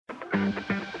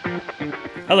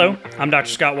Hello, I'm Dr.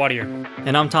 Scott Wattier.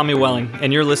 And I'm Tommy Welling,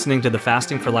 and you're listening to the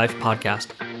Fasting for Life podcast.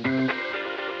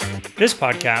 This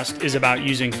podcast is about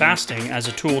using fasting as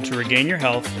a tool to regain your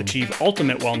health, achieve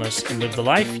ultimate wellness, and live the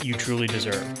life you truly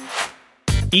deserve.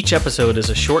 Each episode is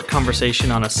a short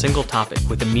conversation on a single topic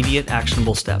with immediate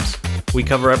actionable steps. We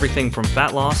cover everything from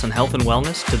fat loss and health and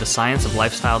wellness to the science of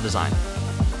lifestyle design.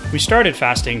 We started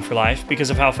Fasting for Life because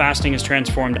of how fasting has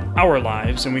transformed our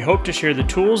lives, and we hope to share the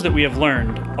tools that we have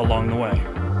learned along the way.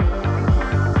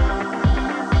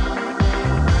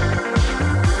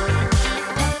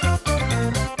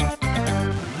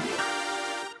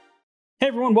 Hey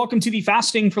everyone, welcome to the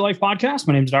Fasting for Life podcast.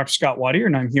 My name is Dr. Scott Wattier,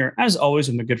 and I'm here as always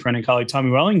with my good friend and colleague,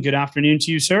 Tommy Welling. Good afternoon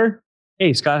to you, sir.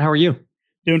 Hey, Scott, how are you?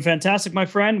 Doing fantastic, my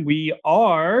friend. We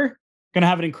are going to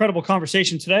have an incredible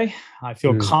conversation today. I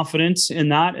feel confident in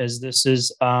that, as this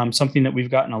is something that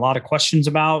we've gotten a lot of questions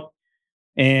about.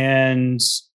 And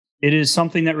it is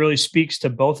something that really speaks to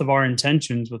both of our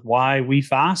intentions with why we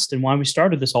fast and why we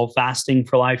started this whole Fasting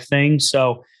for Life thing.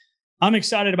 So I'm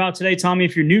excited about today, Tommy.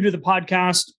 If you're new to the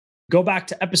podcast, go back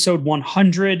to episode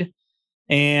 100.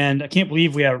 And I can't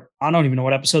believe I don't even know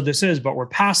what episode this is, but we're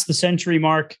past the century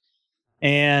mark.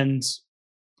 And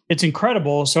it's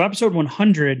incredible. So episode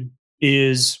 100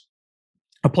 is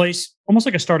a place, almost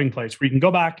like a starting place, where you can go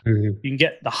back, you can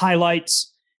get the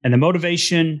highlights and the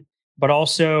motivation, but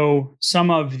also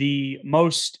some of the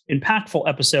most impactful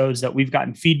episodes that we've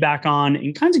gotten feedback on,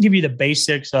 and kind of give you the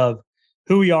basics of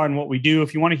who we are and what we do.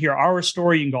 If you want to hear our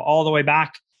story, you can go all the way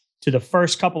back to the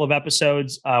first couple of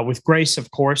episodes with Grace,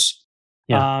 of course,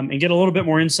 and get a little bit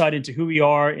more insight into who we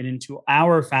are and into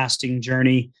our fasting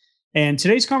journey. And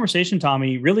today's conversation,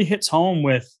 Tommy, really hits home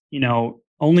with,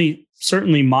 only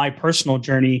certainly my personal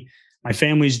journey, my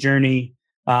family's journey,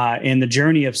 and the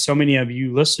journey of so many of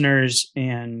you listeners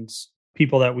and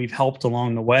people that we've helped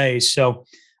along the way. So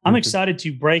I'm excited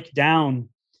to break down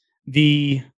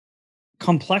the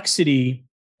complexity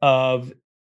of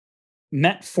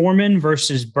Metformin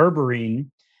versus Berberine.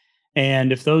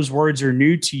 And if those words are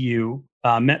new to you,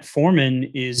 Metformin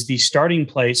is the starting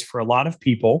place for a lot of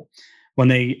people when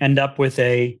they end up with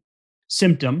a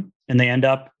symptom and they end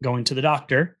up going to the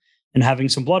doctor and having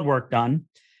some blood work done.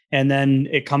 And then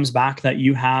it comes back that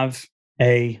you have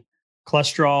a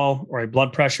cholesterol or a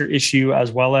blood pressure issue,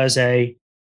 as well as a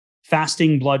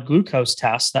fasting blood glucose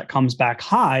test that comes back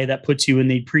high, that puts you in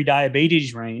the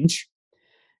pre-diabetes range.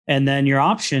 And then your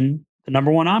option, the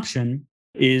number one option,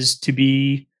 is to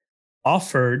be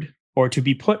offered or to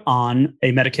be put on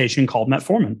a medication called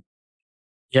Metformin.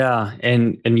 Yeah.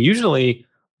 And usually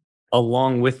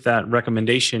along with that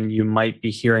recommendation, you might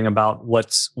be hearing about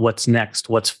what's next,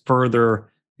 what's further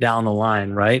down the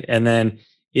line, right? And then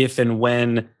if and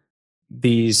when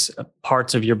these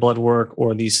parts of your blood work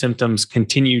or these symptoms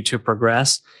continue to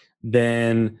progress,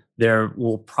 then there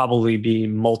will probably be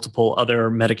multiple other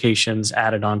medications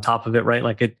added on top of it, right?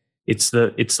 Like it's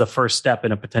the first step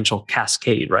in a potential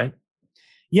cascade, right?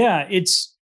 Yeah,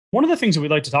 it's one of the things that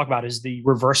we'd like to talk about is the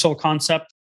reversal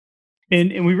concept.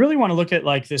 And we really want to look at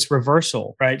like this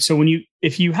reversal, right? So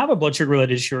if you have a blood sugar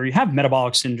related issue or you have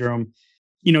metabolic syndrome,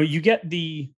 you get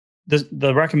the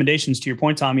recommendations, to your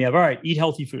point, Tom. You have, all right, eat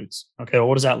healthy foods. Okay, well,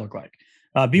 what does that look like?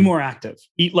 Be more active,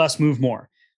 eat less, move more,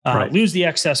 lose the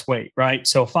excess weight, right?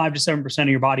 So 5 to 7% of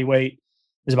your body weight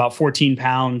is about 14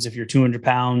 pounds if you're 200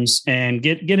 pounds, and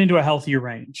get into a healthier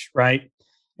range, right?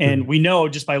 And we know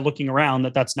just by looking around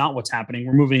that that's not what's happening.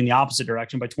 We're moving in the opposite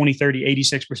direction. By 2030,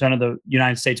 86% of the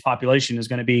United States population is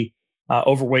going to be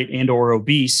overweight and or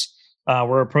obese.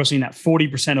 We're approaching that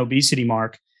 40% obesity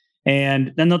mark.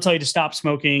 And then they'll tell you to stop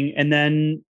smoking. And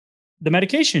then the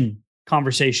medication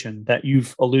conversation that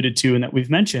you've alluded to and that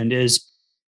we've mentioned is,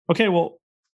 okay, well,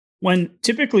 when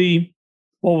typically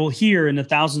what we'll hear in the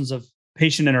thousands of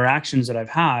patient interactions that I've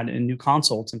had in new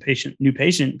consults and new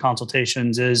patient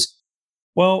consultations is,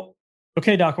 well,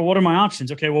 okay, doc, well, what are my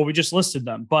options? Okay, well, we just listed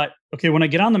them. But okay, when I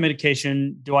get on the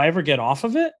medication, do I ever get off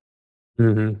of it?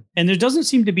 And there doesn't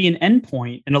seem to be an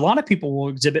endpoint. And a lot of people will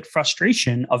exhibit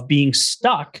frustration of being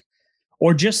stuck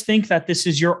or just think that this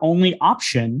is your only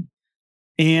option.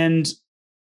 And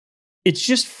it's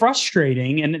just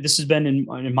frustrating. And this has been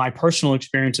in my personal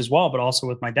experience as well, but also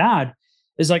with my dad,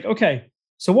 is like, okay,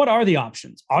 so what are the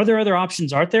options? Are there other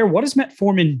options out there? What is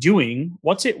Metformin doing?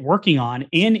 What's it working on?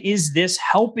 And is this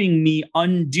helping me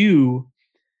undo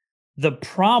the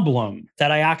problem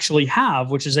that I actually have,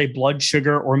 which is a blood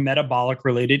sugar or metabolic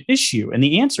related issue? And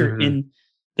the answer in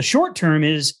the short term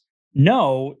is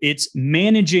no, it's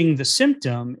managing the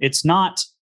symptom. It's not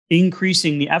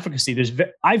increasing the efficacy.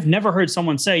 I've never heard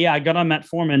someone say, yeah, I got on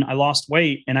Metformin, I lost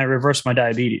weight, and I reversed my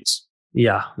diabetes.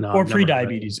 Yeah. No, or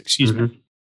pre-diabetes, excuse me.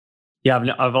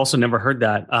 Yeah, I've also never heard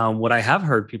that. What I have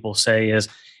heard people say is,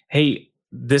 hey,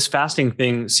 this fasting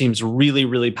thing seems really,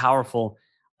 really powerful.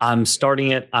 I'm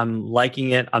starting it. I'm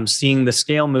liking it. I'm seeing the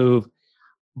scale move,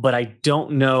 but I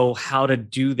don't know how to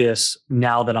do this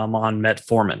now that I'm on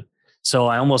metformin. So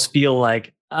I almost feel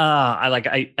like,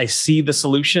 I see the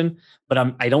solution, but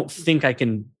I don't think I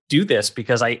can do this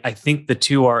because I think the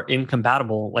two are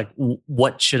incompatible. Like,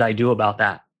 what should I do about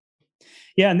that?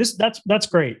 Yeah, and that's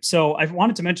great. So I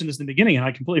wanted to mention this in the beginning, and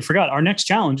I completely forgot. Our next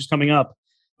challenge is coming up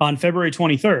on February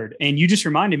 23rd, and you just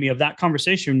reminded me of that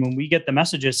conversation when we get the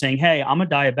messages saying, "Hey, I'm a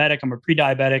diabetic. I'm a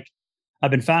pre-diabetic.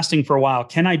 I've been fasting for a while.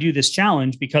 Can I do this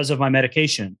challenge because of my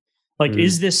medication? Like,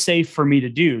 is this safe for me to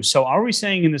do?" So, are we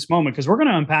saying in this moment, because we're going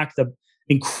to unpack the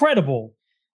incredible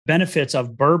benefits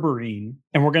of berberine,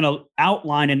 and we're going to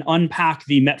outline and unpack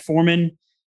the metformin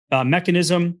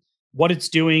mechanism, what it's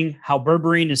doing, how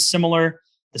berberine is similar,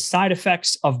 the side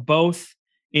effects of both.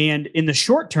 And in the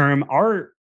short term,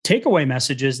 our takeaway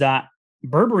message is that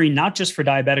berberine, not just for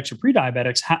diabetics or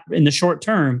pre-diabetics, in the short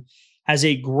term, has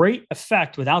a great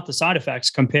effect without the side effects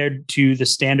compared to the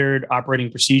standard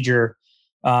operating procedure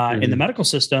in the medical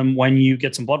system when you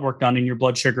get some blood work done and your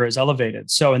blood sugar is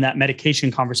elevated. So, and that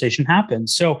medication conversation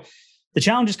happens. So, the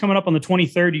challenge is coming up on the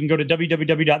 23rd. You can go to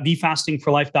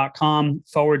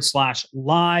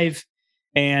www.thefastingforlife.com/live.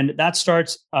 And that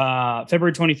starts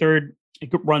February 23rd. It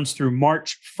runs through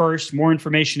March 1st. More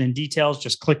information and details,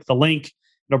 just click the link.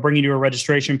 It'll bring you to a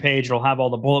registration page. It'll have all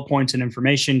the bullet points and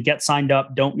information. Get signed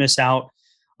up. Don't miss out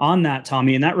on that,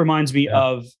 Tommy. And that reminds me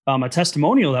of a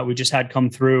testimonial that we just had come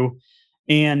through.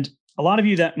 And a lot of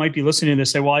you that might be listening to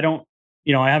this say, well, I don't,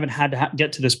 I haven't had to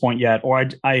get to this point yet, or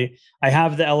I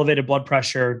have the elevated blood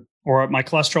pressure, or my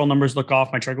cholesterol numbers look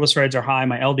off, my triglycerides are high,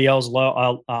 my LDL is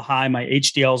low, high, my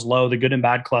HDL is low, the good and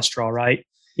bad cholesterol, right?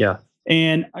 Yeah.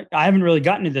 And I haven't really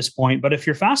gotten to this point, but if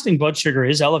your fasting blood sugar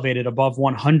is elevated above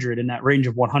 100, in that range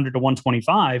of 100 to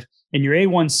 125, and your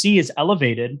A1C is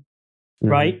elevated,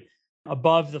 right,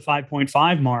 above the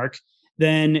 5.5 mark,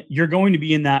 then you're going to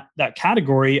be in that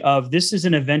category of this is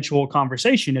an eventual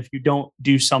conversation if you don't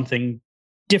do something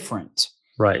different.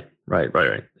 Right.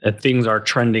 And things are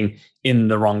trending in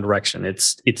the wrong direction.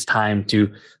 It's time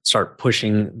to start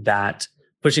pushing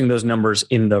those numbers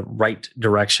in the right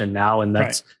direction now. And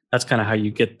that's kind of how you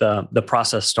get the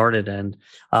process started. And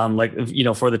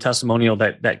for the testimonial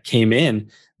that came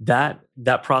in, that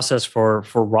process for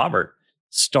Robert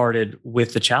started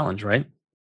with the challenge, right?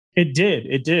 It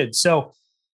did. So,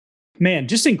 man,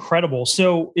 just incredible.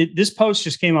 So this post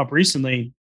just came up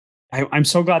recently. I'm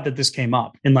so glad that this came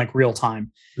up in like real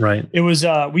time. Right. It was,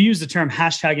 we use the term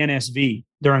 #NSV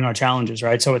during our challenges,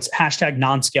 right? So it's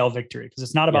 #non-scale victory, because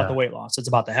it's not about the weight loss. It's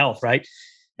about the health, right?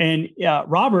 And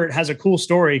Robert has a cool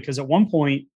story, because at one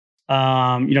point,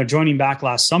 joining back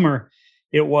last summer,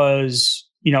 it was,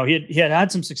 he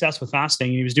had some success with fasting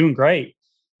and he was doing great.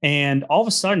 And all of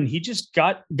a sudden he just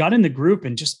got in the group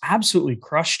and just absolutely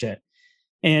crushed it.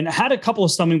 And had a couple of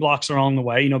stumbling blocks along the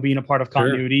way, being a part of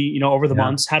continuity, over the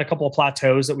months, had a couple of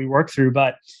plateaus that we worked through.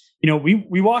 But,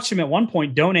 we watched him at one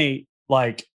point donate,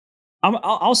 like,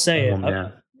 I'll say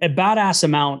a badass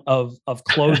amount of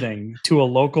clothing to a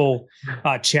local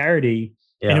charity.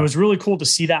 Yeah. And it was really cool to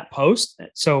see that post.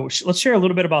 So let's share a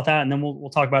little bit about that, and then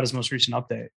we'll talk about his most recent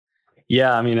update.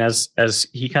 Yeah, I mean, as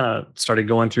he kind of started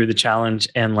going through the challenge,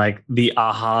 and like the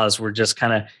ahas were just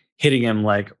kind of hitting him,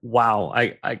 like, wow,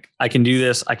 I can do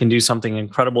this. I can do something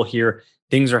incredible here.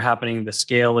 Things are happening. The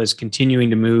scale is continuing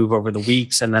to move over the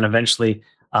weeks, and then eventually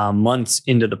months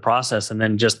into the process, and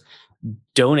then just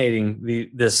donating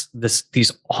these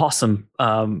awesome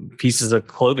pieces of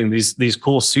clothing, these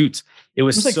cool suits. It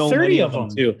was like so 30 many of them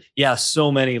too. Yeah,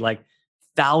 so many, like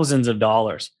thousands of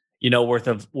dollars, worth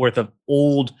of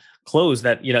old clothes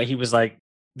that, he was like,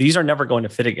 these are never going to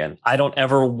fit again. I don't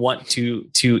ever want to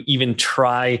even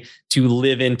try to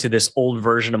live into this old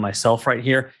version of myself right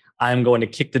here. I'm going to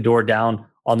kick the door down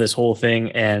on this whole thing,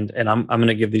 and I'm going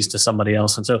to give these to somebody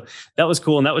else. And so that was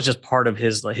cool. And that was just part of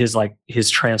his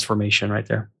transformation right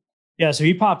there. Yeah. So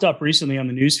he popped up recently on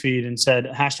the newsfeed and said,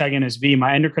 #NSV,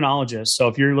 my endocrinologist. So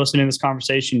if you're listening to this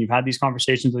conversation, you've had these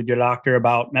conversations with your doctor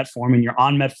about metformin, you're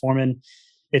on metformin,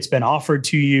 it's been offered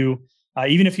to you.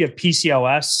 Even if you have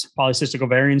PCOS, polycystic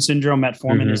ovarian syndrome,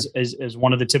 metformin is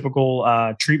one of the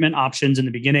typical treatment options in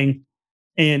the beginning.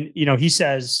 And, he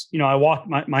says, I walk,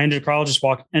 my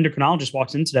endocrinologist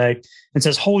walks in today and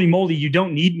says, holy moly, you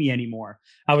don't need me anymore.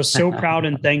 I was so proud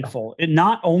and thankful. And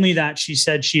not only that, she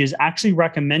said she is actually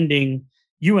recommending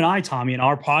you and I, Tommy, in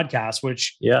our podcast,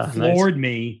 which floored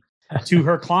me, to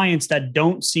her clients that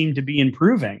don't seem to be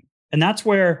improving. And that's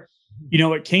where,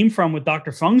 it came from with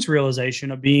Dr. Fung's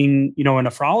realization of being, a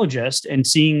nephrologist and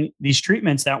seeing these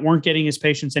treatments that weren't getting his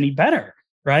patients any better.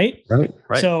 Right. Right.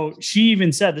 So she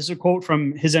even said, this is a quote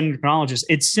from his endocrinologist: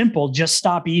 "It's simple, just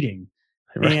stop eating."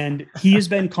 Right. And he has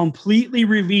been completely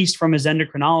released from his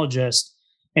endocrinologist,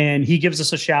 and he gives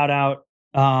us a shout out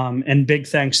and big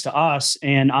thanks to us.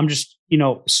 And I'm just,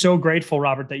 so grateful,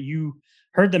 Robert, that you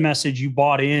heard the message, you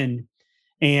bought in,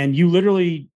 and you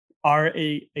literally are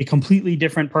a completely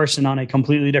different person on a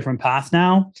completely different path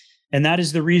now. And that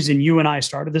is the reason you and I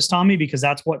started this, Tommy, because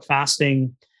that's what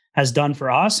fasting has done for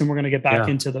us. And we're going to get back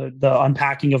into the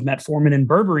unpacking of metformin and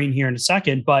berberine here in a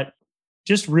second, but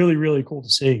just really, really cool to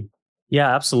see.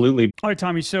 Yeah, absolutely. All right,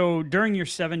 Tommy. So during your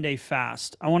 7-day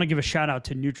fast, I want to give a shout out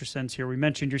to NutriSense here. We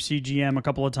mentioned your CGM a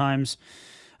couple of times.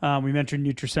 We mentioned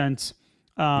NutriSense,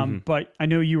 but I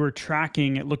know you were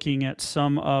looking at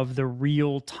some of the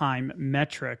real-time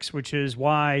metrics, which is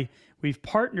why we've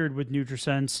partnered with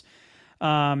NutriSense.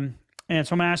 And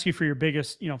so I'm going to ask you for your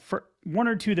biggest, for one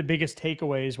or two of the biggest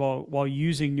takeaways while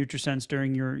using NutriSense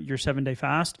during your 7-day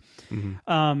fast.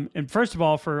 And first of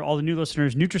all, for all the new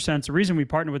listeners, NutriSense, the reason we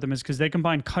partner with them is because they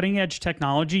combine cutting edge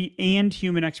technology and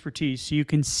human expertise. So you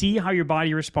can see how your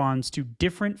body responds to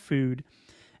different food,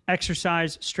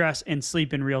 exercise, stress, and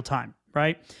sleep in real time,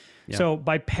 right? Yeah. So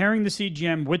by pairing the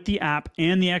CGM with the app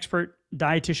and the expert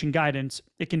dietitian guidance,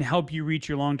 it can help you reach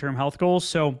your long-term health goals.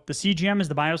 So the CGM is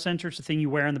the biosensor. It's the thing you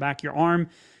wear on the back of your arm,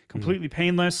 completely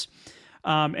painless.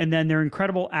 And then their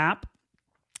incredible app,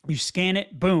 you scan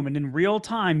it, boom. And in real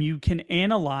time, you can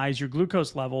analyze your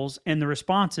glucose levels and the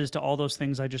responses to all those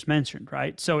things I just mentioned,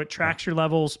 right? So it tracks your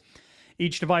levels.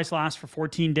 Each device lasts for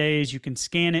 14 days. You can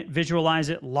scan it, visualize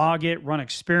it, log it, run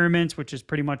experiments, which is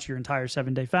pretty much your entire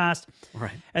 7-day fast.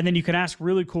 Right. And then you can ask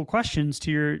really cool questions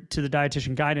to the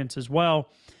dietitian guidance as well.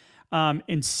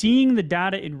 And seeing the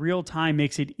data in real time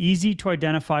makes it easy to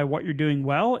identify what you're doing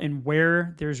well and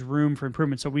where there's room for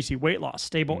improvement. So we see weight loss,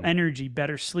 stable energy,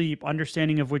 better sleep,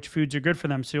 understanding of which foods are good for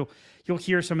them. So you'll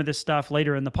hear some of this stuff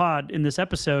later in the pod, in this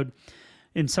episode,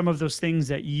 in some of those things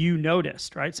that you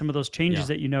noticed, right? Some of those changes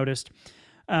that you noticed.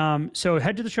 So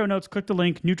head to the show notes, click the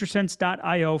link,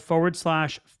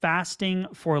 nutrisense.io/fasting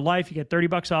for life. You get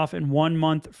 $30 off and 1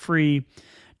 month free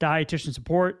dietitian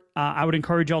support. I would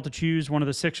encourage y'all to choose one of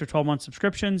the 6 or 12-month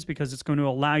subscriptions because it's going to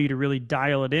allow you to really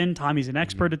dial it in. Tommy's an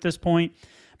expert at this point.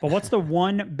 But what's the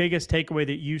one biggest takeaway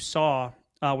that you saw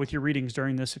with your readings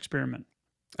during this experiment?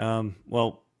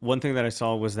 Well, one thing that I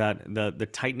saw was that the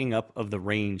tightening up of the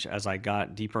range as I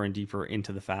got deeper and deeper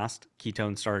into the fast,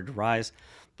 ketones started to rise,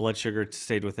 blood sugar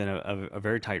stayed within a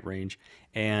very tight range.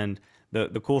 And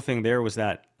the cool thing there was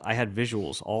that I had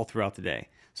visuals all throughout the day.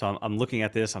 So I'm looking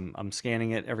at this, I'm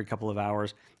scanning it every couple of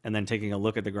hours and then taking a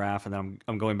look at the graph, and then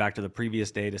I'm going back to the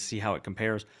previous day to see how it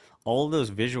compares. All of those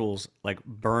visuals like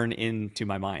burn into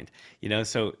my mind,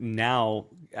 so now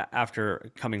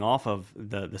after coming off of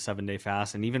the 7-day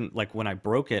fast, and even like when I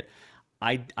broke it,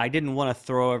 I didn't want to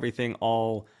throw everything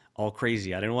all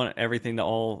crazy. I didn't want everything to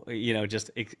all, just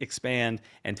expand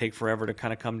and take forever to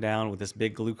kind of come down with this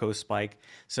big glucose spike.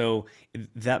 So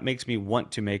that makes me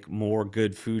want to make more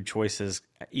good food choices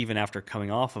even after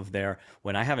coming off of there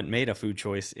when I haven't made a food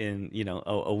choice in,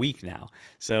 a week now.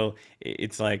 So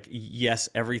it's like, yes,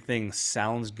 everything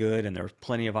sounds good and there's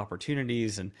plenty of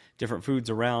opportunities and different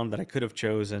foods around that I could have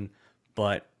chosen,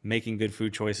 but making good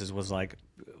food choices was like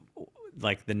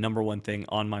the number one thing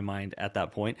on my mind at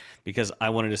that point, because I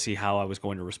wanted to see how I was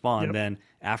going to respond then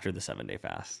after the 7-day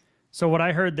fast. So what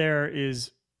I heard there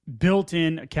is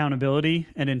built-in accountability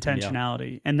and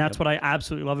intentionality. And that's what I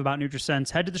absolutely love about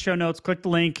NutriSense. Head to the show notes, click the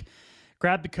link,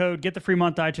 grab the code, get the free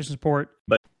month dietitian support.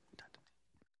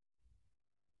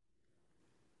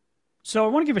 So I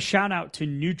want to give a shout out to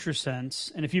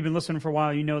NutriSense. And if you've been listening for a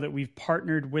while, you know that we've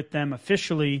partnered with them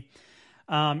officially.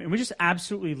 And we just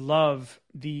absolutely love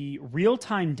the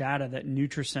real-time data that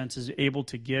NutriSense is able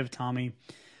to give, Tommy.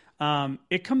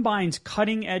 It combines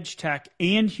cutting-edge tech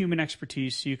and human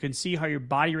expertise, so you can see how your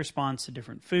body responds to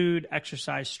different food,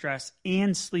 exercise, stress,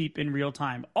 and sleep in real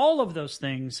time. All of those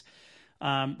things,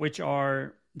 which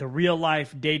are the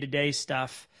real-life, day-to-day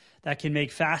stuff that can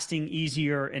make fasting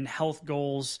easier and health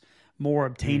goals more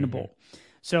obtainable.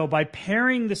 So by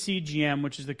pairing the CGM,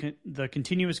 which is the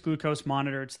continuous glucose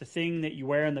monitor, it's the thing that you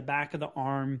wear in the back of the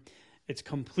arm. It's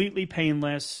completely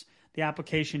painless. The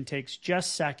application takes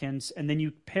just seconds. And then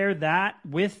you pair that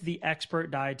with the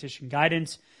expert dietitian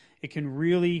guidance. It can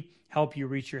really help you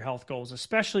reach your health goals,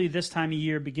 especially this time of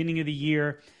year, beginning of the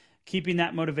year, keeping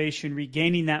that motivation,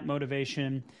 regaining that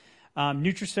motivation.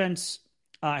 NutriSense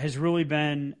has really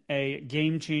been a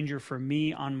game changer for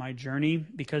me on my journey,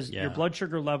 because your blood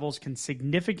sugar levels can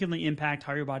significantly impact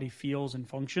how your body feels and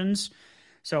functions.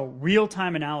 So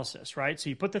real-time analysis, right? So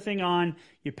you put the thing on,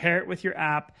 you pair it with your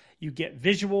app, you get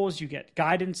visuals, you get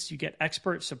guidance, you get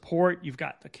expert support, you've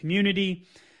got the community.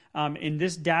 And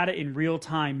this data in real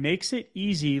time makes it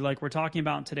easy, like we're talking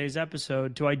about in today's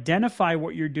episode, to identify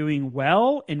what you're doing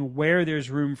well and where there's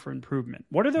room for improvement.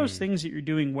 What are those things that you're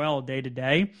doing well day to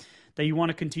day that you want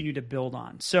to continue to build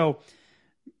on? So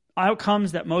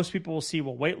outcomes that most people will see,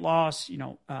 well, weight loss,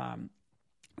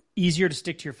 easier to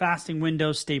stick to your fasting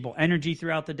window, stable energy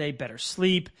throughout the day, better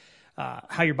sleep,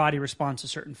 how your body responds to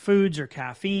certain foods or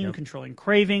caffeine, controlling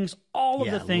cravings, all of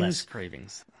the things. Less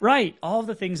cravings. Right. All of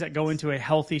the things that go into a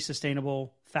healthy,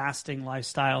 sustainable fasting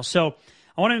lifestyle. So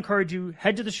I want to encourage you,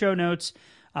 head to the show notes,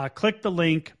 click the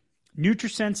link,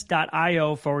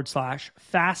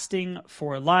 nutrisense.io/fasting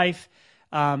for life.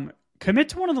 Commit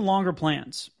to one of the longer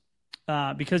plans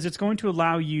because it's going to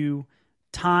allow you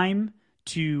time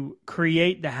to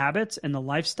create the habits and the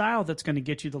lifestyle that's going to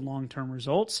get you the long-term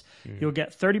results. You'll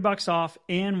get $30 off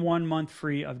and 1 month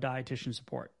free of dietitian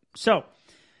support. So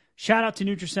shout out to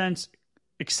NutriSense.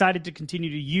 Excited to continue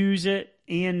to use it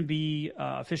and be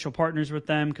official partners with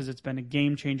them, because it's been a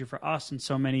game changer for us and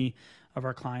so many of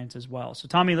our clients as well. So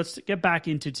Tommy, let's get back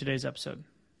into today's episode.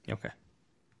 Okay.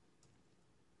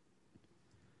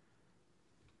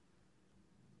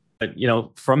 But,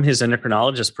 from his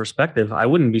endocrinologist perspective, I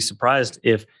wouldn't be surprised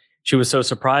if she was so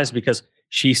surprised, because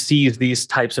she sees these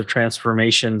types of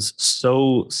transformations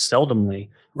so seldomly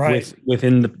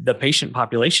within the patient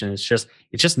population. It's just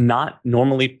not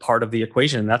normally part of the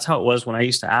equation. And that's how it was when I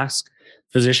used to ask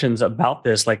physicians about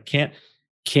this. Like,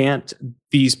 can't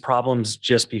these problems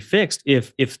just be fixed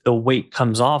if the weight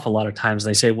comes off? A lot of times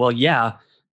they say, well, yeah,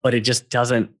 but it just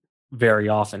doesn't very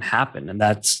often happen. And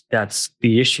that's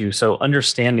the issue. So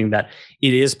understanding that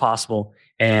it is possible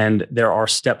and there are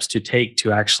steps to take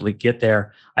to actually get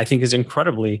there, I think is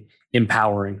incredibly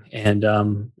empowering. And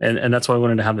that's why I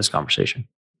wanted to have this conversation.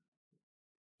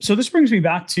 So this brings me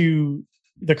back to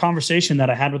the conversation that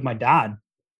I had with my dad.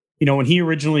 When he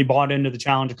originally bought into the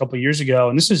challenge a couple of years ago,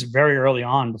 and this is very early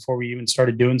on before we even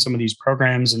started doing some of these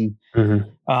programs and,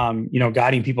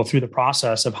 guiding people through the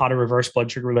process of how to reverse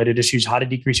blood sugar related issues, how to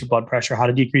decrease your blood pressure, how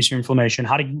to decrease your inflammation,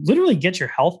 how to literally get your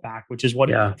health back, which is what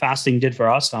fasting did for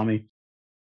us, Tommy.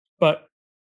 But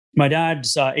my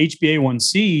dad's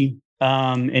HbA1c,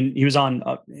 and he was on,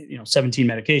 17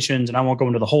 medications, and I won't go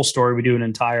into the whole story. We do an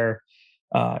entire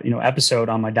episode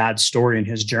on my dad's story and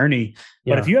his journey.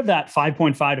 But if you have that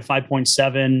 5.5 to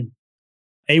 5.7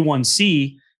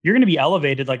 A1C, you're going to be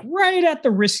elevated like right at the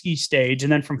risky stage.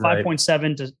 And then from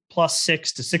 5.7 to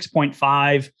 +6 to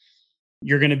 6.5,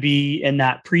 you're going to be in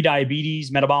that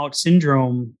prediabetes metabolic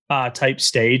syndrome type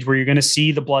stage, where you're going to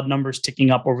see the blood numbers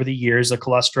ticking up over the years, the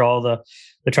cholesterol, the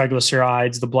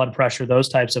triglycerides, the blood pressure, those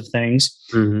types of things.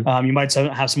 You might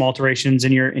have some alterations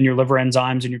in your liver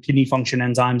enzymes and your kidney function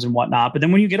enzymes and whatnot. But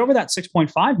then when you get over that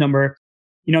 6.5 number,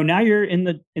 now you're in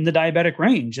the diabetic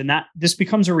range, and that this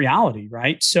becomes a reality,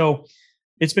 right? So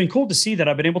it's been cool to see that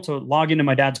I've been able to log into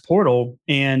my dad's portal,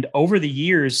 and over the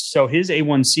years, so his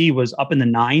A1C was up in the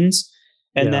 9s.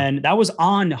 And then that was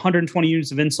on 120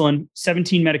 units of insulin,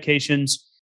 17 medications,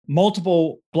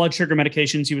 multiple blood sugar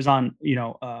medications. He was on,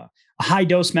 a high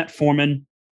dose metformin.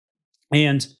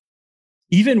 And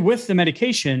even with the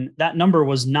medication, that number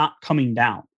was not coming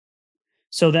down.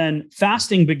 So then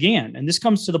fasting began. And this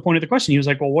comes to the point of the question. He was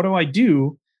like, well, what do I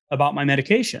do about my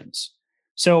medications?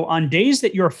 So on days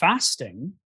that you're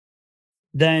fasting,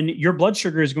 then your blood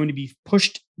sugar is going to be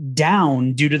pushed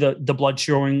down due to the blood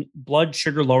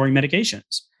sugar lowering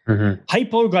medications.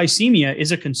 Hypoglycemia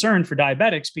is a concern for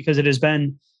diabetics because it has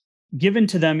been given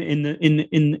to them in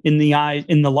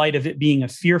the light of it being a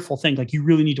fearful thing. Like, you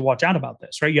really need to watch out about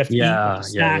this, right? You have to eat a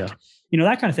snack,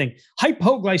 that kind of thing.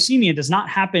 Hypoglycemia does not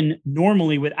happen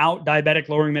normally without diabetic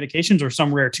lowering medications or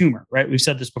some rare tumor, right? We've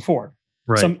said this before.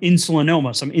 Some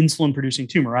insulinoma, some insulin producing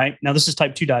tumor, right? Now this is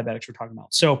type 2 diabetics we're talking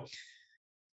about. So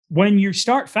when you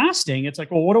start fasting, it's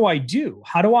like, well, what do I do?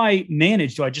 How do I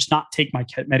manage? Do I just not take my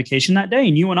medication that day?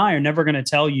 And you and I are never going to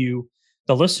tell you,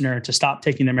 the listener, to stop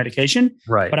taking their medication.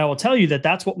 Right. But I will tell you that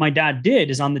that's what my dad did.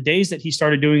 Is on the days that he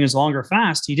started doing his longer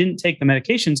fast, he didn't take the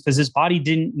medications because his body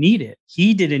didn't need it.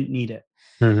 He didn't need it.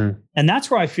 And that's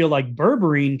where I feel like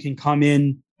Berberine can come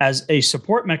in as a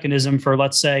support mechanism for,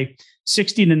 let's say,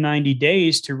 60 to 90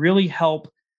 days to really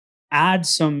help add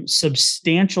some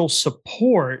substantial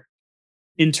support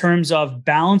in terms of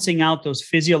balancing out those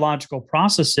physiological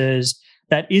processes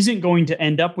that isn't going to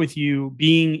end up with you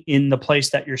being in the place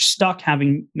that you're stuck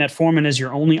having metformin as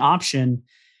your only option.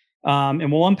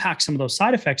 And we'll unpack some of those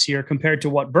side effects here compared to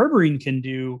what berberine can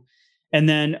do. And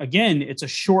then again, it's a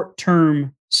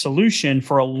short-term solution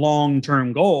for a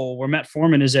long-term goal, where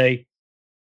metformin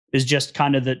is just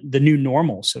kind of the new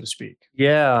normal, so to speak.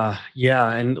 Yeah.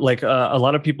 And like a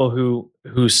lot of people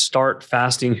who start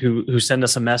fasting, who send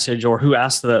us a message or who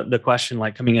ask the question,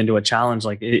 like coming into a challenge,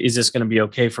 like, is this going to be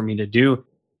okay for me to do?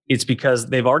 It's because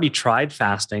they've already tried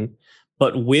fasting,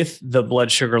 but with the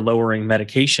blood sugar lowering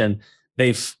medication,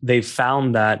 they've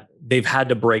found that they've had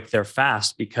to break their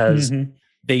fast because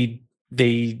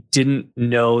they didn't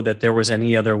know that there was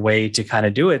any other way to kind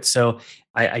of do it. So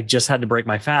I just had to break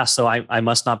my fast. So I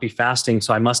must not be fasting.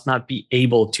 So I must not be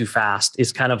able to fast,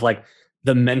 is kind of like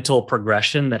the mental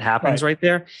progression that happens right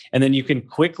there. And then you can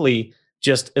quickly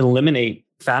just eliminate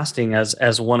fasting as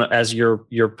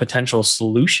your potential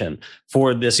solution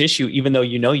for this issue, even though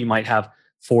you might have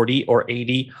 40 or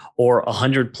 80 or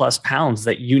 100 plus pounds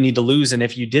that you need to lose. And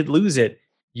if you did lose it,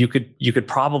 you could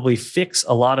probably fix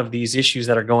a lot of these issues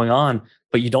that are going on,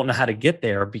 but you don't know how to get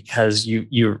there because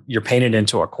you're painted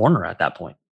into a corner at that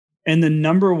point. And the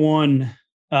number one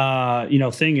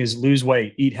thing is lose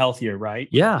weight, eat healthier, right?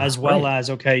 Yeah. As well as,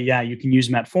 you can use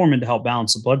metformin to help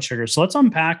balance the blood sugar. So let's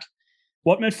unpack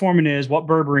what metformin is, what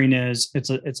berberine is. It's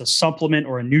a supplement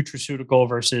or a nutraceutical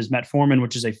versus metformin,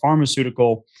 which is a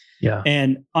pharmaceutical. Yeah.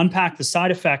 And unpack the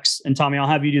side effects. And Tommy, I'll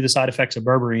have you do the side effects of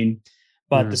berberine,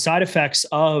 but the side effects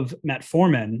of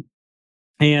metformin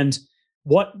and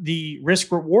what the risk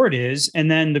reward is.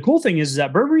 And then the cool thing is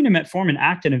that berberine and metformin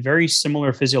act in a very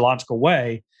similar physiological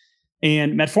way.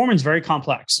 And metformin is very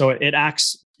complex. So it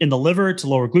acts in the liver to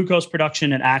lower glucose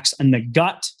production. It acts in the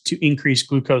gut to increase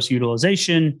glucose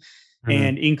utilization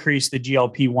and increase the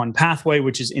GLP-1 pathway,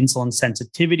 which is insulin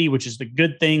sensitivity, which is the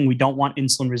good thing. We don't want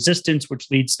insulin resistance,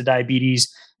 which leads to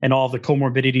diabetes and all of the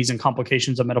comorbidities and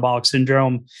complications of metabolic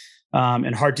syndrome.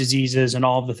 And heart diseases and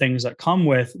all of the things that come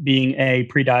with being a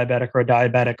pre-diabetic or a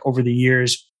diabetic over the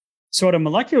years. So at a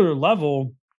molecular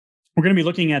level, we're going to be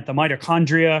looking at the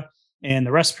mitochondria and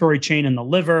the respiratory chain in the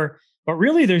liver. But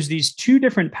really, there's these two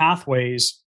different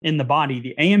pathways in the body,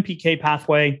 the AMPK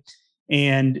pathway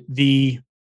and the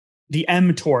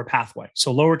mTOR pathway.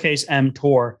 So lowercase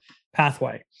mTOR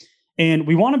pathway. And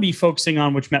we want to be focusing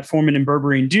on which metformin and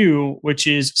berberine do, which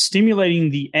is stimulating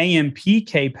the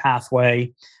AMPK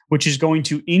pathway, which is going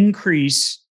to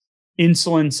increase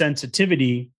insulin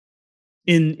sensitivity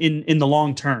in the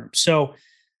long term. So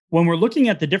when we're looking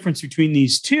at the difference between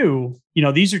these two,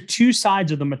 these are two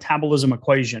sides of the metabolism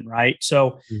equation, right?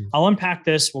 So I'll unpack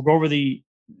this. We'll go over the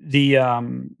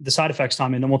side effects,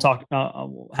 Tommy, and then we'll talk.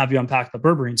 We'll have you unpack the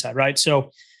berberine side, right?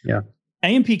 So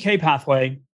AMPK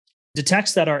pathway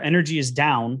detects that our energy is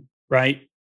down, right?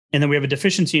 And then we have a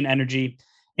deficiency in energy.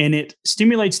 And it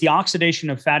stimulates the oxidation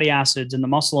of fatty acids in the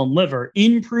muscle and liver,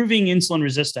 improving insulin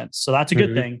resistance. So that's a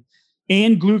good thing.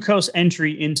 And glucose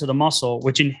entry into the muscle,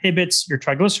 which inhibits your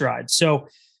triglycerides. So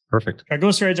perfect.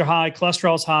 Triglycerides are high,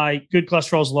 cholesterol is high, good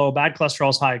cholesterol is low, bad cholesterol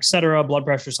is high, et cetera. Blood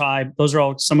pressure is high. Those are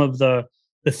all some of the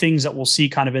things that we'll see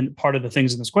kind of in part of the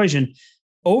things in this equation.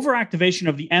 Overactivation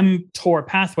of the mTOR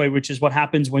pathway, which is what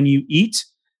happens when you eat,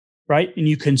 right? And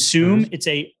you consume. It's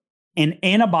an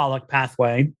anabolic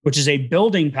pathway, which is a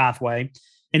building pathway,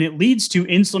 and it leads to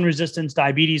insulin resistance,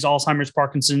 diabetes, Alzheimer's,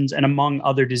 Parkinson's, and among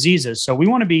other diseases. So we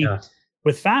want to be,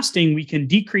 with fasting, we can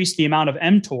decrease the amount of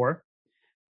mTOR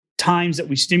times that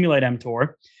we stimulate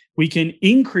mTOR. We can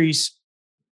increase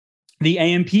the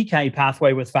AMPK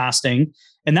pathway with fasting.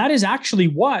 And that is actually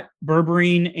what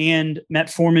berberine and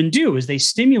metformin do, is they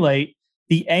stimulate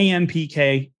the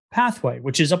AMPK pathway,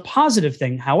 which is a positive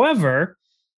thing. However,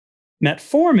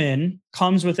 metformin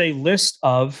comes with a list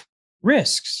of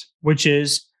risks, which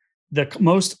is the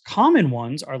most common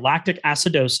ones are lactic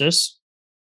acidosis,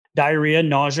 diarrhea,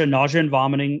 nausea and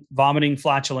vomiting,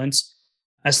 flatulence,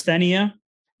 asthenia,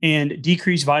 and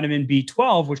decreased vitamin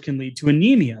B12, which can lead to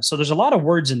anemia. So there's a lot of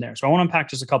words in there. So I want to unpack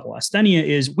just a couple. Asthenia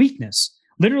is weakness,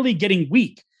 literally getting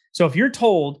weak. So if you're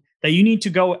told that you need to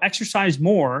go exercise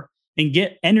more and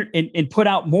get and put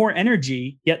out more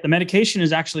energy, yet the medication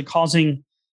is actually causing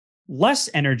less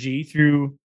energy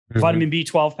through vitamin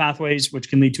B12 pathways, which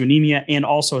can lead to anemia and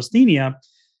also asthenia,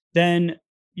 then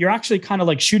you're actually kind of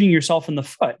like shooting yourself in the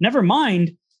foot. Never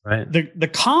mind, the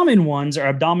common ones are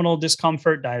abdominal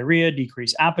discomfort, diarrhea,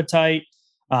 decreased appetite,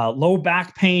 low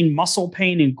back pain, muscle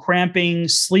pain and cramping,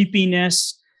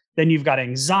 sleepiness. Then you've got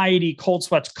anxiety, cold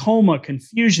sweats, coma,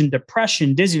 confusion,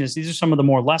 depression, dizziness. These are some of the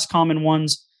more less common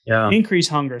ones. Increased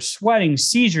hunger, sweating,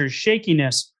 seizures,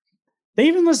 shakiness. They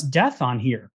even list death on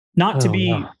here. Not to Oh,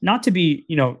 be, no. not to be,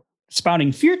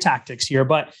 spouting fear tactics here,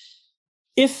 but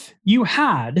if you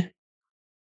had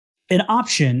an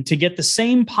option to get the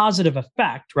same positive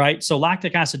effect, right? So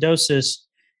lactic acidosis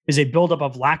is a buildup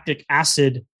of lactic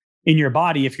acid in your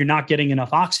body if you're not getting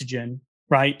enough oxygen,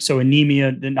 right? So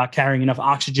anemia, then not carrying enough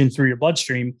oxygen through your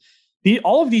bloodstream.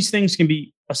 All of these things can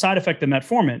be a side effect of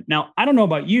metformin. Now, I don't know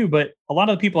about you, but a lot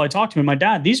of the people I talk to and my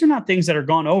dad, these are not things that are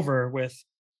gone over with.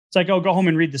 It's like, oh, go home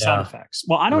and read the side Yeah. effects.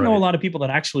 Well, I don't know a Right. lot of people that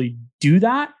actually do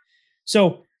that.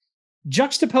 So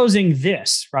juxtaposing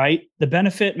this, right? The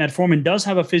benefit, metformin does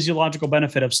have a physiological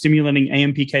benefit of stimulating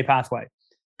AMPK pathway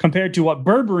compared to what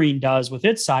berberine does with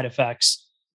its side effects.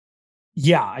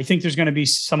 Yeah, I think there's going to be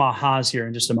some ahas here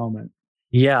in just a moment.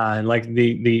 Yeah, and like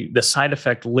the side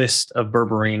effect list of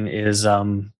berberine is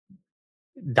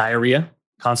diarrhea,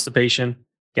 constipation,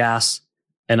 gas,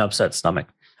 and upset stomach.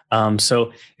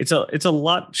 So it's a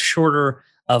lot shorter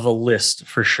of a list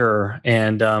for sure.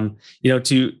 And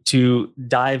to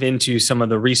dive into some of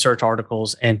the research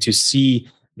articles and to see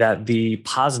that the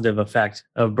positive effect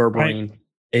of berberine Right.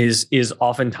 is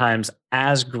oftentimes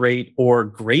as great or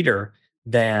greater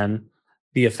than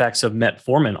the effects of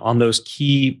metformin on those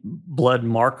key blood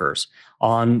markers,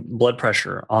 on blood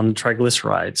pressure, on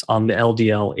triglycerides, on the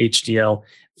LDL, HDL,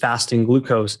 fasting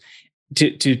glucose.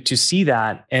 To see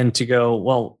that and to go,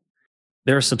 well,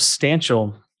 there's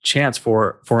substantial chance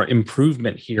for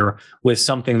improvement here with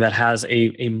something that has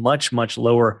a much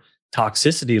lower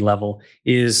toxicity level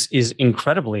is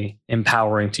incredibly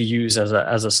empowering to use as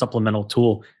a supplemental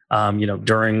tool,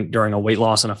 during a weight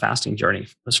loss and a fasting journey,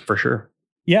 for sure.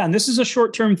 Yeah, and this is a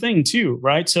short-term thing too,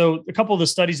 right? So a couple of the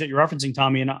studies that you're referencing,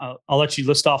 Tommy, and I'll let you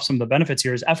list off some of the benefits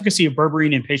here, is efficacy of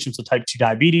berberine in patients with type 2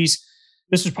 diabetes.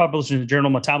 This was published in the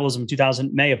journal Metabolism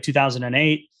May of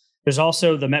 2008. There's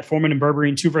also the metformin and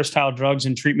berberine, two versatile drugs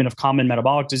in treatment of common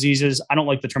metabolic diseases. I don't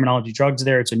like the terminology drugs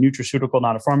there. It's a nutraceutical,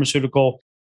 not a pharmaceutical.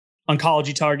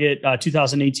 Oncology Target,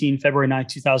 2018, February 9th,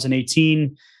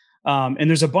 2018. And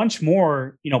there's a bunch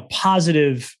more,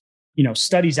 positive,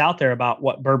 studies out there about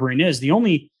what berberine is. The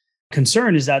only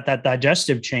concern is that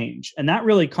digestive change. And that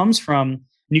really comes from, and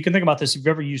you can think about this, if you've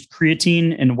ever used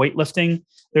creatine in weightlifting,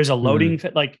 there's a loading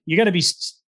fit. Like you got to be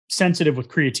sensitive with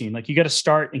creatine. Like you got to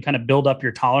start and kind of build up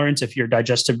your tolerance if your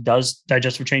digestive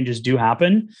changes do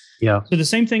happen. Yeah. So the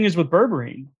same thing is with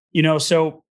berberine,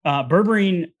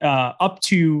 berberine up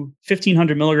to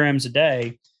 1,500 milligrams a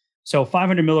day. So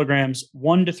 500 milligrams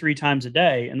 1 to 3 times a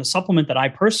day. And the supplement that I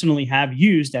personally have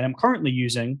used and I'm currently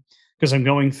using, because I'm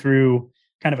going through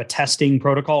kind of a testing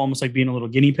protocol, almost like being a little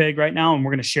guinea pig right now. And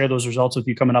we're going to share those results with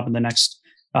you coming up in the next,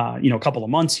 couple of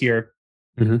months here.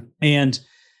 Mm-hmm. And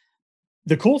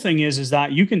the cool thing is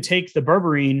that you can take the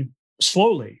berberine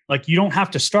slowly. Like you don't have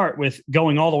to start with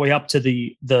going all the way up to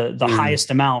the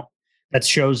highest amount that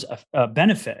shows a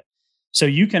benefit. So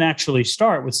you can actually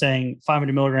start with saying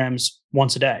 500 milligrams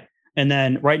once a day. And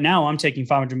then right now I'm taking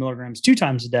 500 milligrams 2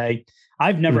 times a day.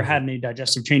 I've never had any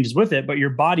digestive changes with it, but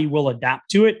your body will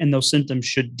adapt to it and those symptoms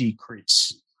should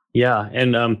decrease. Yeah.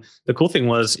 And the cool thing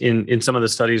was in some of the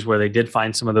studies where they did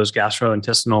find some of those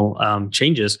gastrointestinal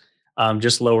changes,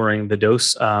 just lowering the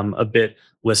dose a bit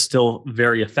was still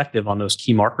very effective on those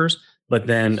key markers, but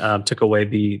then took away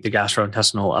the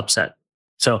gastrointestinal upset.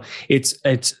 So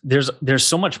there's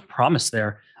so much promise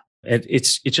there.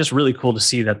 It's just really cool to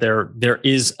see that there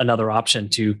is another option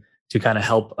to kind of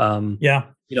help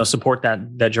support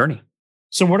that journey.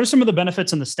 So what are some of the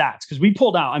benefits and the stats? Because we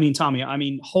pulled out,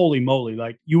 Tommy, holy moly,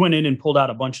 like you went in and pulled out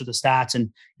a bunch of the stats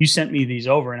and you sent me these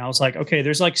over and I was like, okay,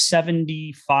 there's like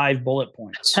 75 bullet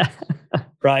points,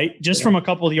 right? Just from a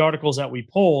couple of the articles that we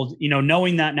pulled,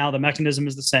 knowing that now the mechanism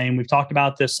is the same. We've talked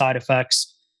about the side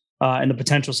effects and the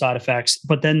potential side effects,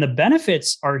 but then the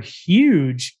benefits are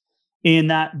huge in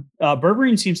that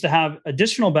berberine seems to have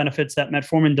additional benefits that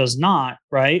metformin does not,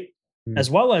 right?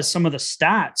 As well as some of the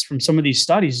stats from some of these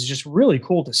studies is just really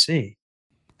cool to see.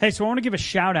 Hey, so I want to give a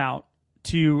shout out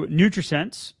to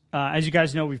NutriSense. As you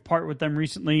guys know, we've partnered with them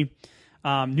recently.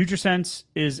 NutriSense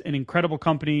is an incredible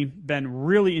company, been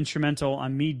really instrumental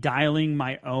on me dialing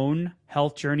my own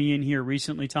health journey in here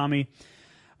recently, Tommy,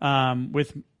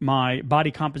 with my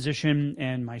body composition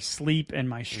and my sleep and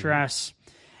my stress.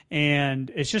 And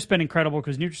it's just been incredible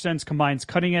because NutriSense combines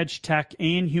cutting-edge tech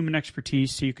and human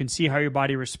expertise so you can see how your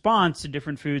body responds to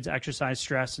different foods, exercise,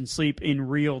 stress, and sleep in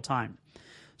real time.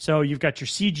 So you've got your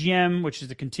CGM, which is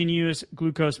the continuous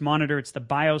glucose monitor. It's the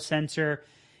biosensor.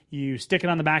 You stick it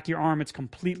on the back of your arm. It's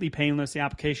completely painless. The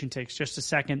application takes just a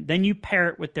second. Then you pair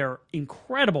it with their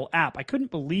incredible app. I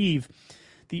couldn't believe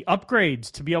the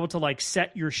upgrades to be able to like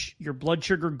set your blood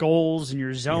sugar goals and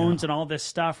your zones and all this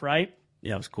stuff, right?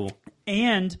 Yeah, it was cool.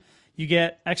 And you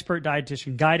get expert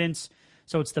dietitian guidance.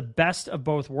 So it's the best of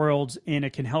both worlds, and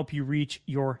it can help you reach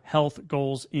your health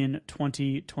goals in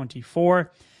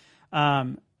 2024.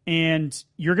 And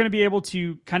you're going to be able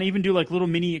to kind of even do like little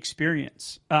mini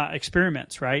experiments,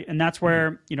 right? And that's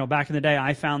where, back in the day,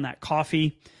 I found that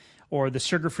coffee or the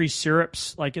sugar-free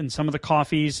syrups, like in some of the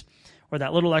coffees, or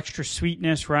that little extra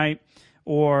sweetness, right?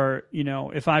 Or,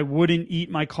 if I wouldn't eat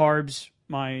my carbs,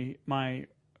 my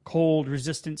cold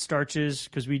resistant starches,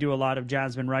 because we do a lot of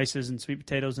jasmine rices and sweet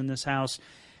potatoes in this house.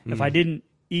 If I didn't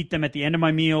eat them at the end of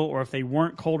my meal, or if they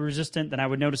weren't cold resistant, then I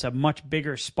would notice a much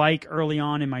bigger spike early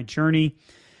on in my journey.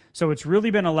 So it's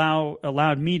really been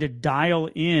allowed me to dial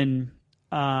in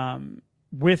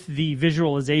with the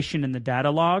visualization and the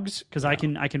data logs, because I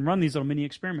can run these little mini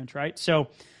experiments, right? So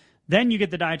then you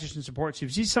get the dietitian support. So if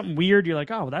you see something weird, you're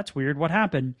like, oh, that's weird. What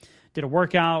happened? Did a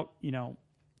workout,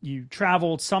 you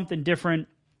traveled, something different.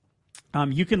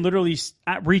 You can literally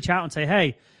reach out and say,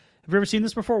 hey, have you ever seen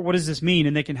this before? What does this mean?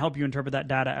 And they can help you interpret that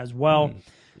data as well.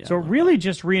 Yeah, so it really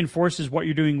just reinforces what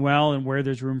you're doing well and where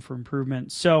there's room for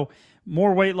improvement. So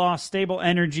more weight loss, stable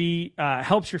energy,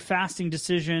 helps your fasting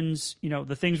decisions.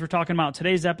 The things we're talking about in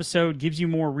today's episode, gives you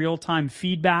more real-time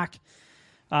feedback,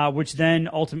 which then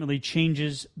ultimately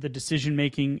changes the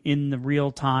decision-making in the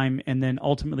real time and then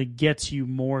ultimately gets you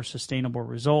more sustainable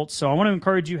results. So I want to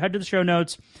encourage you, head to the show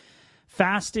notes.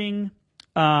 Fasting,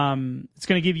 it's going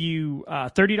to give you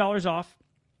 $30 off.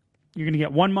 You're going to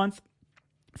get 1 month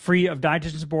free of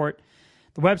dietitian support.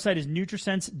 The website is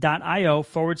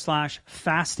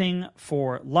nutrisense.io/fasting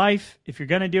for life. If you're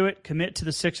going to do it, commit to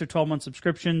the 6 or 12 month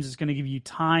subscriptions. It's going to give you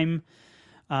time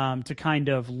to kind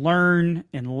of learn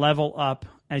and level up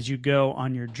as you go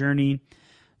on your journey.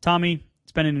 Tommy,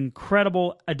 it's been an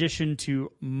incredible addition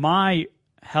to my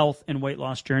health and weight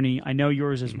loss journey. I know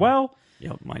yours as well.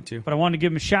 Yep, mine too. But I wanted to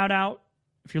give him a shout out.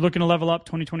 If you're looking to level up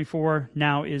 2024,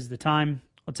 now is the time.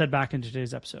 Let's head back into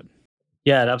today's episode.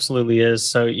 Yeah, it absolutely is.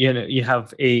 So you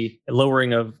have a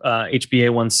lowering of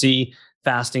HbA1c,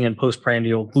 fasting, and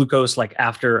postprandial glucose, like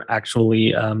after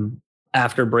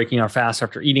breaking our fast,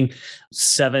 after eating,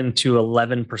 7 to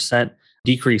 11%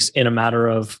 decrease in a matter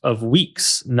of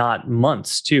weeks, not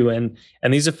months, too. And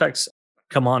these effects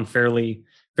come on fairly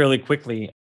quickly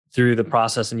through the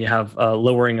process, and you have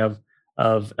lowering of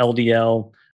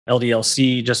LDL,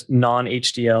 LDL-C, just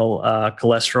non-HDL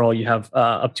cholesterol. You have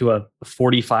up to a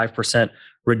 45%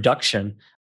 reduction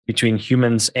between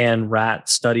humans and rat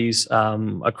studies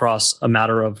across a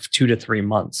matter of 2 to 3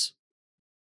 months.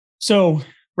 So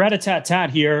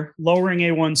rat-a-tat-tat here, lowering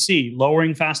A1C,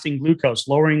 lowering fasting glucose,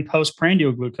 lowering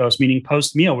postprandial glucose, meaning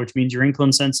post-meal, which means your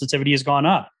insulin sensitivity has gone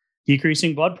up,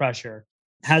 decreasing blood pressure,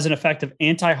 has an effect of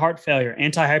anti-heart failure,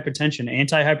 anti-hypertension,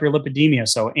 anti-hyperlipidemia,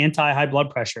 so anti-high blood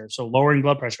pressure, so lowering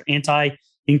blood pressure,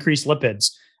 anti-increased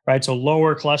lipids, right? So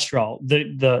lower cholesterol,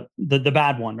 the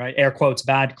bad one, right? Air quotes,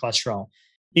 bad cholesterol,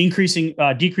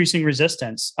 decreasing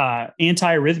resistance,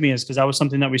 anti-arrhythmias, because that was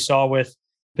something that we saw with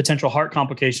potential heart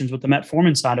complications with the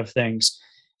metformin side of things.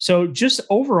 So just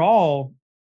overall,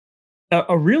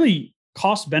 a really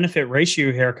cost-benefit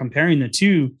ratio here, comparing the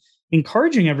two,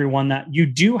 encouraging everyone that you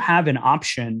do have an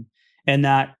option, and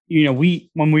that,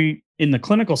 when we, in the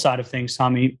clinical side of things,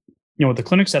 Tommy, with the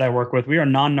clinics that I work with, we are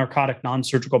non-narcotic,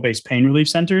 non-surgical based pain relief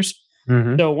centers.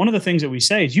 Mm-hmm. So one of the things that we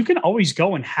say is you can always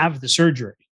go and have the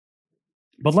surgery,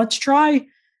 but let's try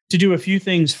to do a few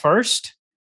things first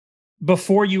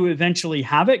before you eventually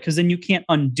have it, because then you can't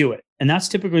undo it. And that's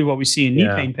typically what we see in knee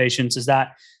pain patients, is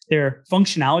that their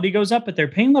functionality goes up, but their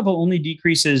pain level only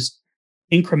decreases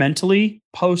incrementally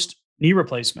post knee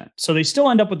replacement. So they still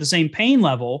end up with the same pain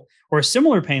level or a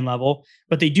similar pain level,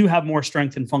 but they do have more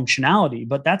strength and functionality.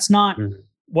 But that's not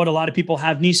what a lot of people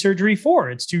have knee surgery for.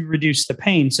 It's to reduce the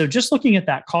pain. So just looking at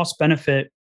that cost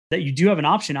benefit, that you do have an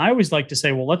option, I always like to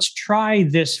say, well, let's try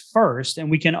this first,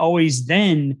 and we can always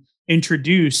then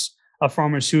introduce a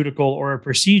pharmaceutical or a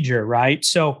procedure, right?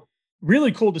 So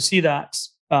really cool to see that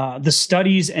the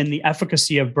studies and the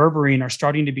efficacy of berberine are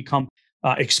starting to become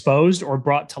exposed or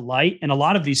brought to light. And a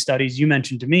lot of these studies you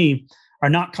mentioned to me are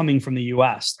not coming from the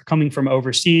US. They're coming from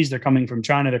overseas. They're coming from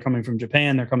China. They're coming from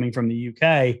Japan. They're coming from the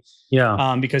UK.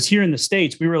 Yeah. Because here in the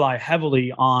States, we rely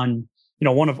heavily on,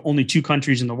 one of only 2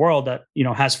 countries in the world that,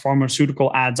 has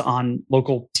pharmaceutical ads on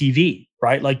local TV,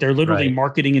 right? Like they're literally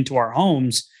marketing into our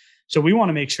homes. So we want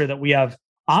to make sure that we have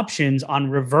options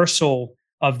on reversal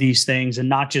of these things and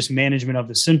not just management of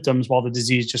the symptoms while the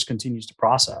disease just continues to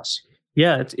process.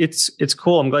 Yeah, it's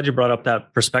cool. I'm glad you brought up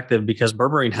that perspective, because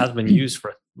berberine has been used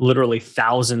for literally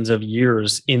thousands of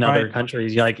years in other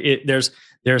countries. Like there's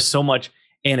so much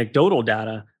anecdotal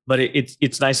data, but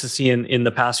it's nice to see in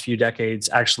the past few decades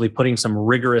actually putting some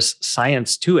rigorous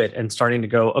science to it and starting to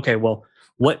go, okay, well,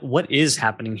 what is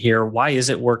happening here? Why is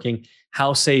it working?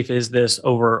 How safe is this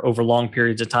over long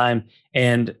periods of time?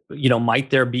 And might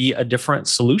there be a different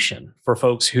solution for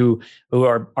folks who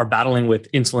are battling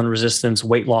with insulin resistance,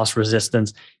 weight loss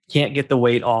resistance, can't get the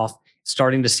weight off,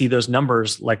 starting to see those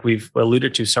numbers like we've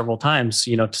alluded to several times,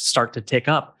 to start to tick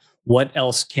up. What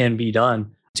else can be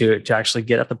done to actually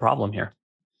get at the problem here?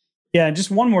 Yeah,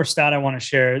 just one more stat I want to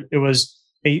share. It was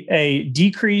a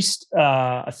decreased,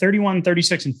 a 31,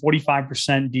 36, and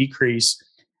 45% decrease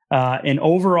in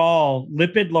overall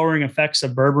lipid lowering effects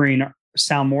of berberine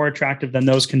sound more attractive than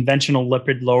those conventional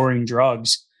lipid lowering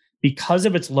drugs because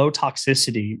of its low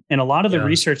toxicity. And a lot of the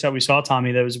research that we saw,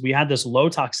 Tommy, we had this low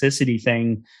toxicity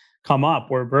thing come up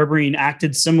where berberine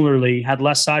acted similarly, had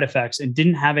less side effects, and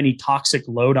didn't have any toxic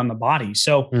load on the body.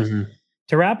 So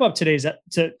to wrap up today's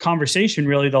conversation,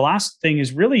 really, the last thing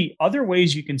is really other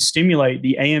ways you can stimulate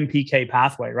the AMPK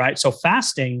pathway, right? So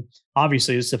fasting,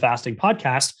 obviously, this is a fasting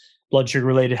podcast, blood sugar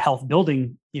related health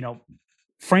building,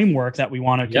 framework that we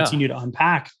want to continue to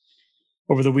unpack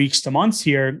over the weeks to months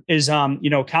here is,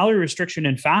 calorie restriction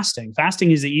and fasting.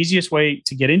 Fasting is the easiest way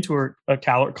to get into a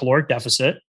caloric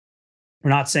deficit.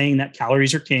 We're not saying that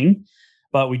calories are king,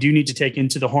 but we do need to take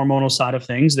into the hormonal side of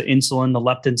things, the insulin, the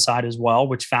leptin side as well,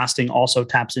 which fasting also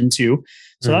taps into.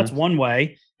 So that's one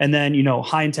way. And then,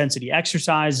 high intensity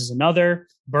exercise is another.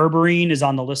 Berberine is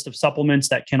on the list of supplements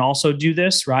that can also do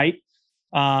this, right?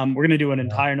 We're going to do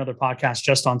another podcast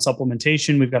just on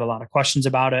supplementation. We've got a lot of questions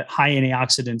about it. High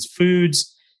antioxidants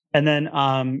foods. And then,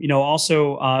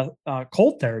 also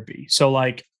cold therapy. So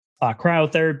like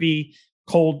cryotherapy,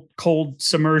 cold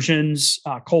submersions,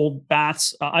 cold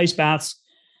baths, ice baths,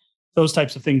 those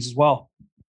types of things as well.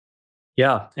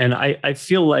 Yeah. And I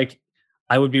feel like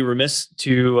I would be remiss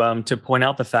to point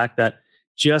out the fact that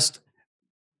just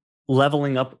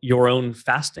leveling up your own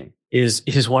fasting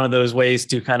is one of those ways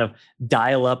to kind of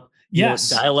dial up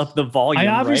the volume. I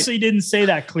obviously didn't say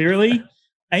that clearly.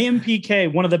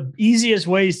 AMPK, one of the easiest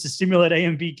ways to stimulate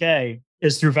AMPK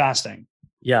is through fasting.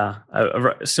 Yeah.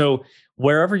 So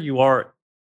wherever you are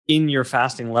in your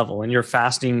fasting level, in your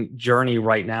fasting journey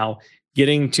right now,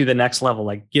 getting to the next level,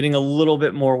 like getting a little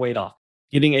bit more weight off,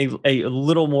 getting a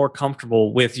little more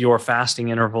comfortable with your fasting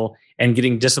interval and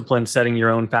getting disciplined, setting your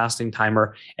own fasting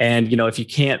timer. And, if you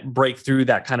can't break through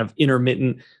that kind of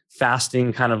intermittent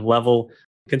fasting kind of level,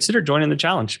 consider joining the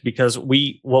challenge, because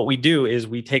what we do is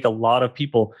we take a lot of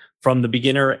people from the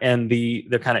beginner and the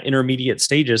kind of intermediate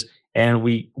stages, and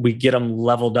we get them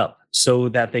leveled up so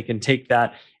that they can take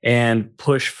that and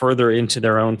push further into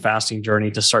their own fasting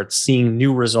journey to start seeing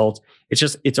new results.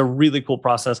 It's a really cool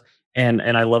process. And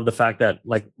I love the fact that,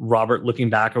 like, Robert, looking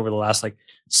back over the last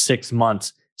 6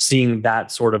 months, seeing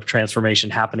that sort of transformation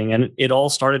happening, and it all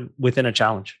started within a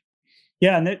challenge.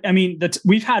 Yeah. And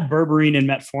we've had berberine and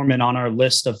metformin on our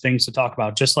list of things to talk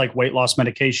about, just like weight loss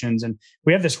medications. And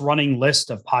we have this running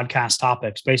list of podcast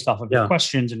topics based off of your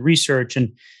questions and research,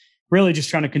 and really just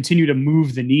trying to continue to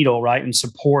move the needle, right, and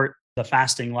support the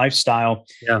fasting lifestyle.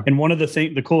 Yeah. And one of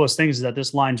the coolest things is that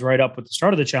this lines right up with the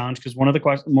start of the challenge, because one of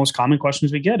the most common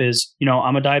questions we get is,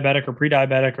 I'm a diabetic or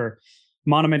pre-diabetic or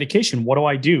I'm on a medication. What do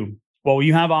I do? Well,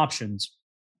 you have options.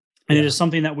 And it is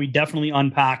something that we definitely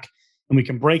unpack, and we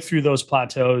can break through those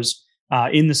plateaus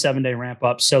in the 7-day ramp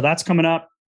up. So that's coming up.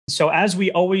 So as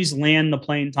we always land the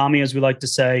plane, Tommy, as we like to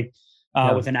say,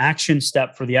 with an action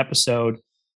step for the episode,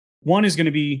 one is going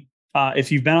to be,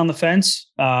 if you've been on the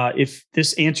fence, if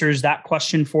this answers that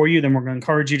question for you, then we're going to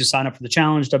encourage you to sign up for the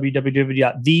challenge,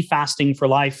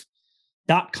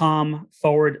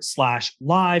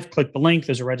 www.thefastingforlife.com/live. Click the link.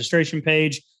 There's a registration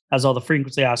page, has all the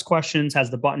frequently asked questions,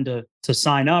 has the button to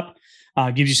sign up,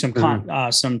 gives you some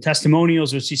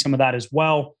testimonials. You'll see some of that as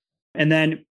well. And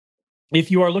then if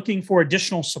you are looking for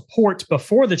additional support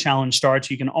before the challenge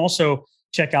starts, you can also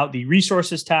check out the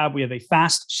resources tab. We have a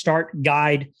fast start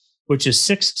guide, which is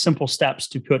 6 simple steps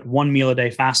to put 1 meal a day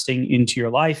fasting into your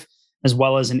life, as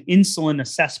well as an insulin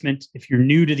assessment. If you're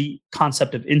new to the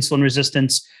concept of insulin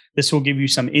resistance, this will give you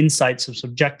some insights, some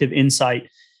subjective insight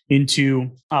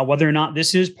into whether or not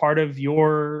this is part of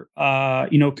your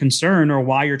concern, or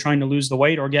why you're trying to lose the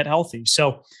weight or get healthy.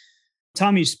 So,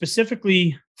 Tommy,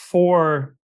 specifically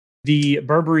for the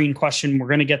berberine question, we're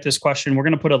going to get this question. We're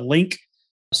going to put a link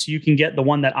so you can get the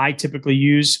one that I typically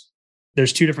use.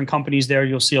 There's 2 different companies there.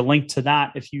 You'll see a link to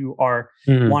that if you are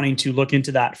wanting to look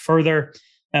into that further.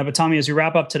 But Tommy, as we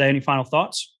wrap up today, any final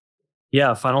thoughts?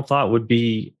 Yeah, final thought would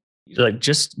be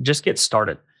just get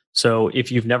started. So if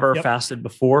you've never fasted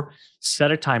before,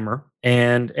 set a timer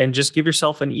and just give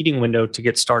yourself an eating window to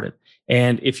get started.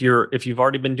 And if you've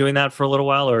already been doing that for a little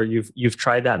while, or you've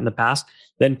tried that in the past,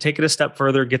 then take it a step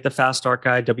further. Get the Fast Start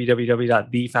Guide,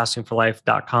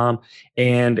 www.thefastingforlife.com,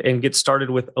 and get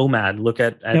started with OMAD. Look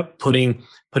at putting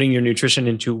your nutrition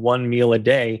into one meal a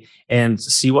day and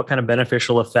see what kind of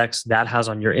beneficial effects that has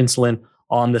on your insulin,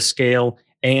 on the scale,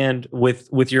 and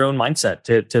with your own mindset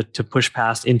to push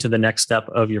past into the next step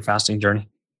of your fasting journey.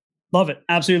 Love it.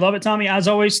 Absolutely love it, Tommy. As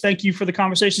always, thank you for the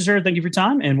conversation, sir. Thank you for your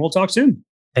time, and we'll talk soon.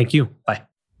 Thank you. Bye.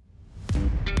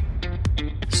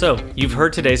 So, you've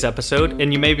heard today's episode,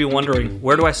 and you may be wondering,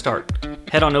 where do I start?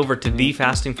 Head on over to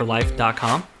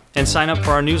thefastingforlife.com and sign up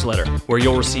for our newsletter, where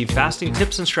you'll receive fasting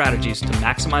tips and strategies to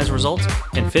maximize results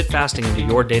and fit fasting into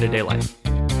your day-to-day life.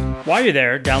 While you're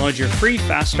there, download your free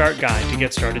Fast Start Guide to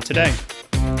get started today.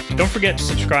 Don't forget to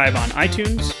subscribe on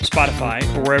iTunes, Spotify,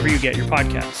 or wherever you get your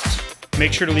podcasts.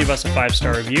 Make sure to leave us a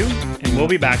 5-star review, and we'll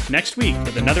be back next week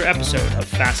with another episode of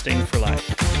Fasting for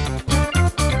Life.